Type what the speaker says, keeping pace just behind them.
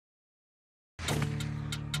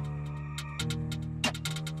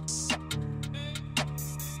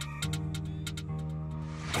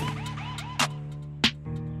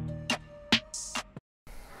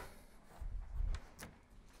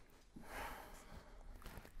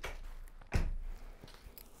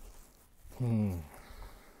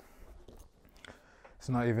It's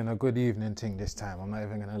not even a good evening thing this time. I'm not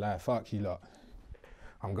even gonna lie. Fuck you lot.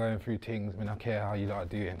 I'm going through things, man. I care how you lot are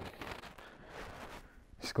doing.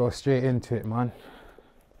 Just go straight into it, man.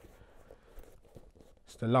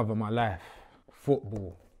 It's the love of my life.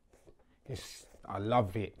 Football. I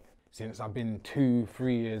love it. Since I've been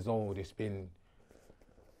 2-3 years old, it's been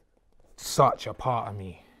such a part of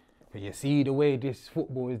me. But you see the way this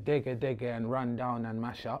football is degger and run down and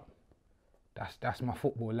mash up? That's my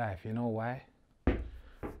football life, you know why?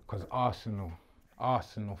 Because Arsenal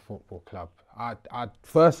Football Club. I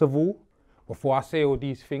first of all, before I say all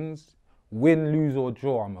these things, win, lose or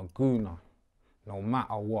draw, I'm a gooner, no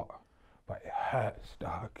matter what. But it hurts,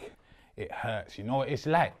 dog. It hurts. You know what it's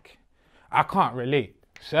like? I can't relate.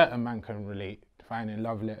 Certain man can relate, finding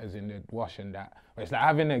love letters in the wash and that. But it's like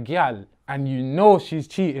having a gal and you know she's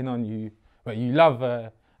cheating on you, but you love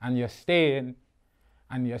her and you're staying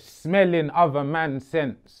and you're smelling other man's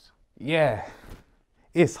scents. Yeah,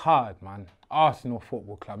 it's hard, man. Arsenal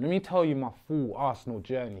Football Club. Let me tell you my full Arsenal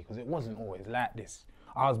journey, because it wasn't always like this.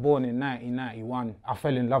 I was born in 1991. I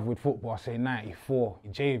fell in love with football, I say 94.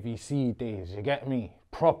 JVC days, you get me?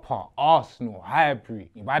 Proper Arsenal,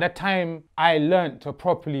 Highbury. By the time I learnt to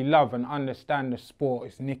properly love and understand the sport,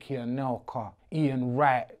 it's Nicky Anelka, Ian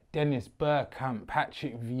Wright, Dennis Bergkamp,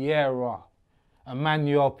 Patrick Vieira,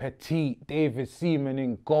 Emmanuel Petit, David Seaman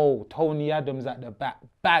in goal, Tony Adams at the back,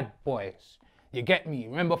 bad boys. You get me?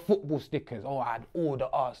 Remember football stickers? Oh, I had all the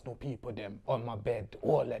Arsenal people them on my bed,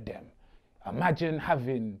 all of them. Imagine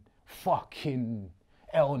having fucking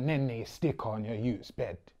El Nene sticker on your youth's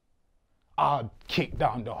bed. I'd kick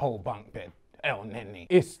down the whole bunk bed, El Nene.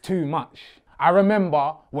 It's too much. I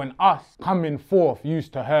remember when us coming fourth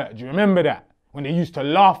used to hurt. Do you remember that? When they used to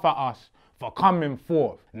laugh at us for coming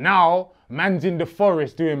fourth. Now, man's in the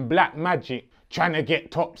forest doing black magic, trying to get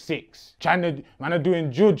top 6. Man are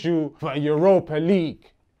doing juju for Europa League.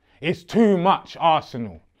 It's too much,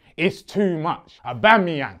 Arsenal. It's too much.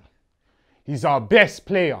 Aubameyang, he's our best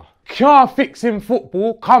player. Can't fix in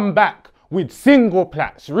football, come back with single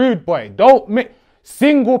plats. Rude boy, don't make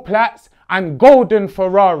single plats and golden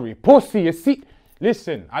Ferrari. Pussy, you see?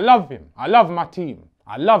 Listen, I love him. I love my team.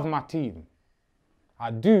 I love my team. I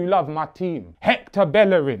do love my team. Hector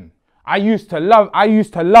Bellerin. I used to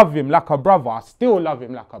love him like a brother. I still love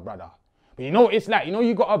him like a brother. But you know what it's like? You know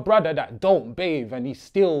you got a brother that don't bathe and he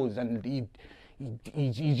steals and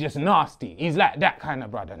he's just nasty. He's like that kind of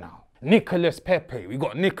brother now. Nicolas Pepe. We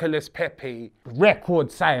got Nicolas Pepe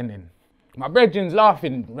record signing. My brethren's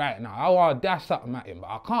laughing right now. I want to dash something at him, but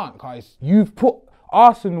I can't, because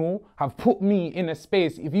Arsenal have put me in a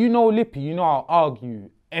space. If you know Lippy, you know I'll argue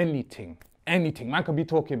anything. Anything. Man could be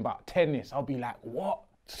talking about tennis. I'll be like, what?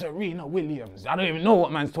 Serena Williams. I don't even know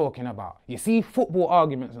what man's talking about. You see football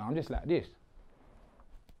arguments now, I'm just like this.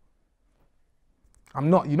 I'm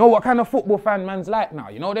not, you know what kind of football fan man's like now?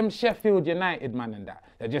 You know them Sheffield United man and that?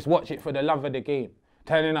 They just watch it for the love of the game.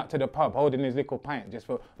 Turning up to the pub, holding his little pint just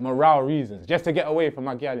for morale reasons. Just to get away from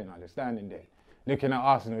my gal, you know, just standing there. Looking at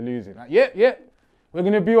Arsenal losing. Like, yeah, we're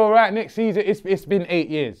going to be all right next season. It's been 8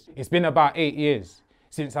 years. It's been about 8 years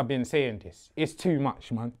since I've been saying this. It's too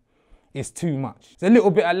much, man. It's too much. It's a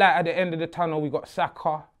little bit of light at the end of the tunnel. We got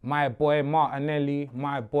Saka, my boy Martinelli,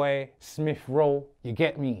 my boy Smith Rowe. You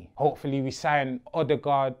get me? Hopefully we sign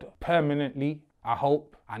Odegaard permanently, I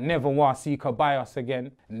hope. I never want to see Ceballos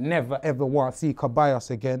again. Never ever want to see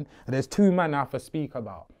Ceballos again. And there's 2 men I have to speak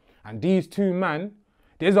about. And these 2 men,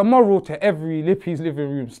 there's a moral to every Lippy's living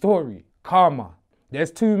room story. Karma.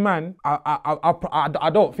 There's 2 men, I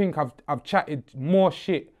don't think I've chatted more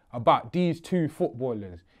shit about these 2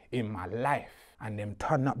 footballers in my life. And them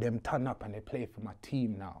turn up and they play for my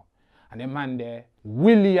team now. And them man there,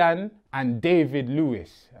 Willian and David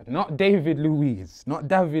Luiz. Not David Luiz, not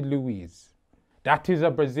David Luiz. That is a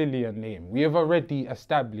Brazilian name. We have already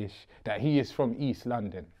established that he is from East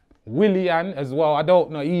London. Willian as well, I don't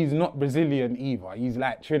know, he's not Brazilian either. He's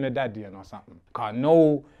like Trinidadian or something. Cause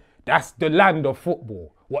no, that's the land of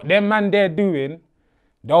football. What them man there doing,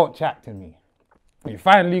 don't chat to me. We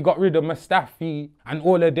finally got rid of Mustafi and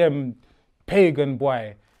all of them pagan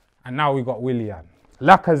boy, and now we got Willian.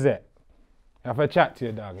 Lacazette. You have to chat to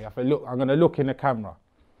you, dog. You have to look, I'm gonna look in the camera.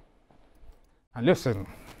 And listen,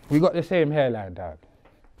 we got the same hairline, dog.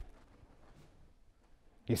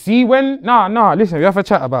 You see when, listen, we have to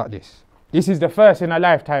chat about this. This is the first in a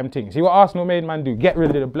lifetime thing. See what Arsenal made man do? Get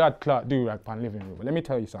rid of the blood clot do-rag pan living room. But let me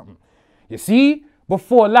tell you something. You see,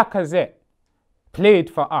 before Lacazette played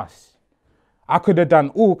for us, I could have done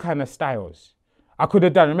all kind of styles. I could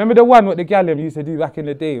have done, remember the one what the Gallium used to do back in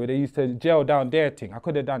the day where they used to gel down their thing? I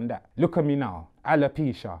could have done that. Look at me now,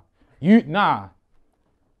 alopecia, You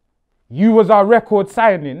was our record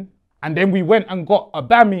signing, and then we went and got a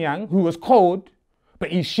Bamiyang who was cold, but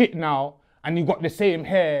he's shit now, and he got the same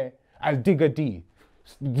hair as Digga D.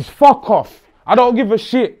 Just fuck off. I don't give a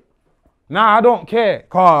shit. Nah, I don't care.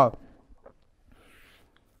 Car.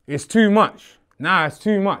 It's too much. Nah, it's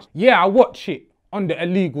too much. Yeah, I watch it on the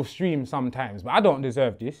illegal stream sometimes, but I don't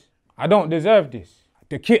deserve this. I don't deserve this.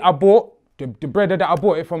 The kit I bought, the brother that I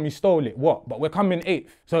bought it from, he stole it. What? But we're coming 8th.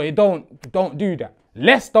 So it don't do that.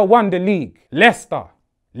 Leicester won the league. Leicester.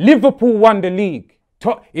 Liverpool won the league.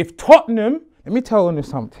 If Tottenham, let me tell you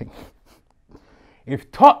something.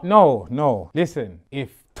 If Tottenham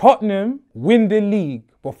win the league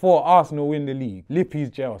before Arsenal win the league, Lippy's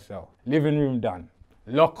jail cell. Living room done.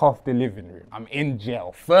 Lock off the living room. I'm in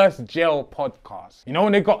jail. First jail podcast. You know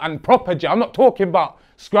when they got, and proper jail. I'm not talking about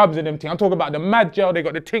scrubs and them thing. I'm talking about the mad jail. They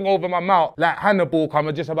got the thing over my mouth like Hannibal.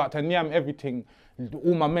 I'm just about to yam everything.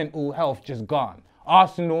 All my mental health just gone.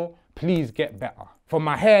 Arsenal, please get better. For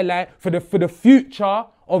my hairline, for the future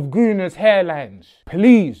of Gooner's hairlines.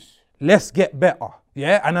 Please, let's get better.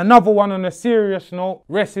 Yeah, and another one on a serious note.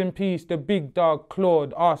 Rest in peace, the big dog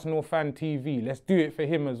Claude, Arsenal Fan TV. Let's do it for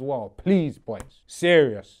him as well. Please, boys.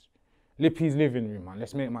 Serious. Lippy's living room, man.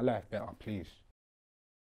 Let's make my life better, please.